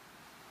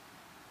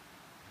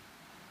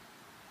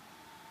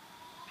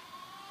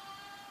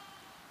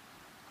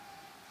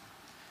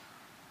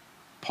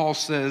 Paul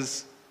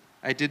says,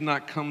 I did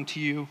not come to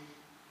you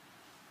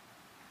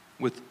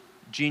with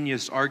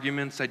genius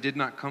arguments. I did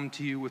not come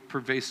to you with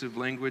pervasive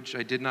language.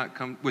 I did not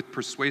come with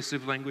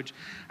persuasive language.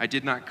 I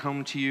did not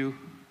come to you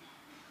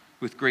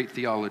with great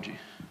theology.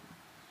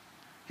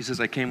 He says,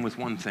 I came with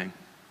one thing.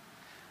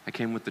 I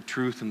came with the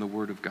truth and the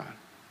word of God.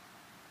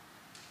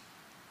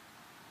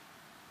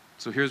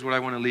 So here's what I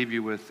want to leave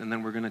you with, and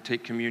then we're going to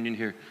take communion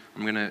here.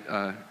 I'm going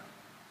to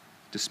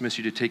dismiss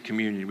you to take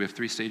communion. We have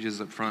 3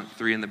 stages up front,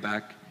 3 in the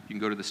back. You can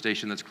go to the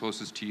station that's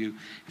closest to you.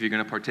 If you're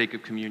going to partake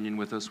of communion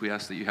with us, we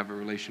ask that you have a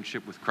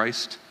relationship with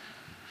Christ.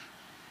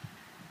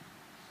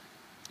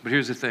 But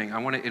here's the thing. I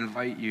want to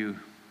invite you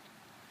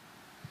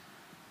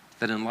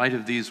that in light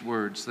of these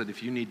words, that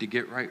if you need to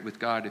get right with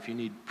God, if you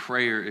need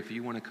prayer, if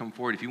you want to come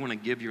forward, if you want to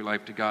give your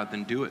life to God,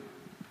 then do it.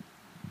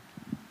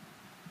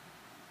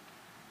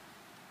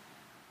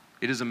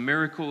 It is a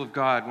miracle of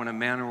God when a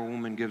man or a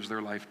woman gives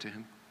their life to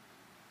him.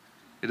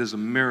 It is a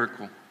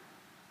miracle.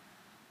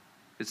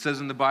 It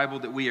says in the Bible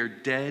that we are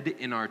dead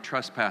in our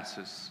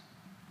trespasses.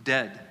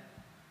 Dead.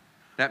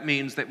 That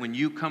means that when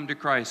you come to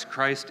Christ,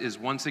 Christ is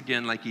once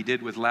again, like he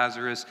did with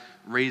Lazarus,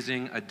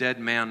 raising a dead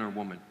man or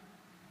woman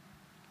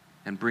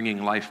and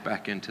bringing life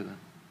back into them.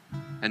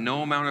 And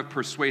no amount of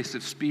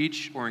persuasive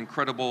speech or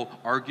incredible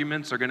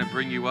arguments are going to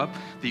bring you up.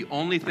 The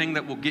only thing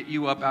that will get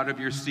you up out of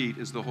your seat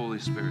is the Holy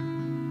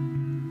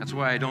Spirit. That's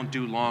why I don't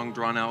do long,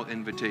 drawn-out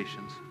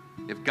invitations.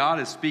 If God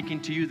is speaking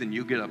to you, then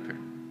you get up here.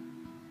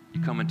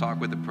 You come and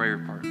talk with a prayer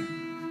partner.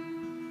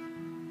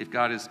 If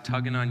God is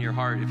tugging on your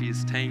heart, if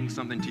he's saying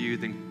something to you,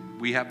 then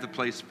we have the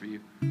place for you.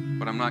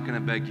 But I'm not going to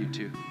beg you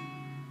to.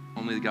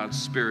 Only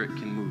God's Spirit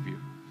can move you.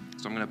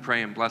 So I'm going to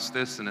pray and bless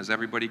this, and as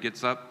everybody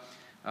gets up,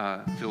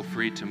 feel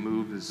free to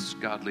move as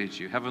God leads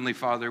you. Heavenly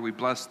Father, we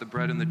bless the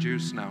bread and the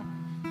juice now.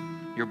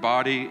 Your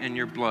body and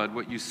your blood.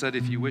 What you said,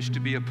 if you wish to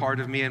be a part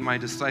of me and my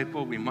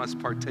disciple, we must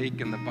partake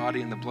in the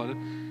body and the blood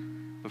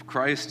of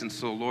Christ. And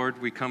so,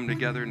 Lord, we come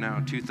together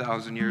now,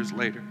 2,000 years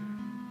later,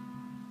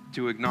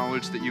 to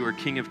acknowledge that you are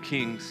King of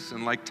Kings.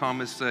 And like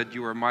Thomas said,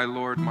 you are my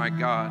Lord, my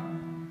God.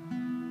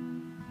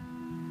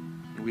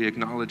 And we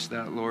acknowledge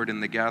that, Lord, in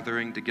the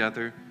gathering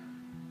together,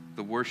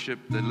 the worship,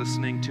 the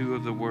listening to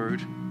of the word,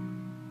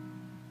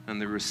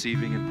 and the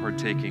receiving and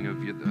partaking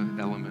of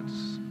the elements.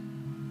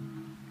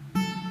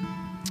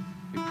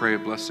 We pray a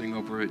blessing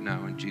over it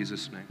now in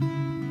Jesus' name.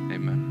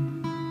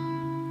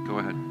 Amen. Go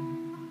ahead.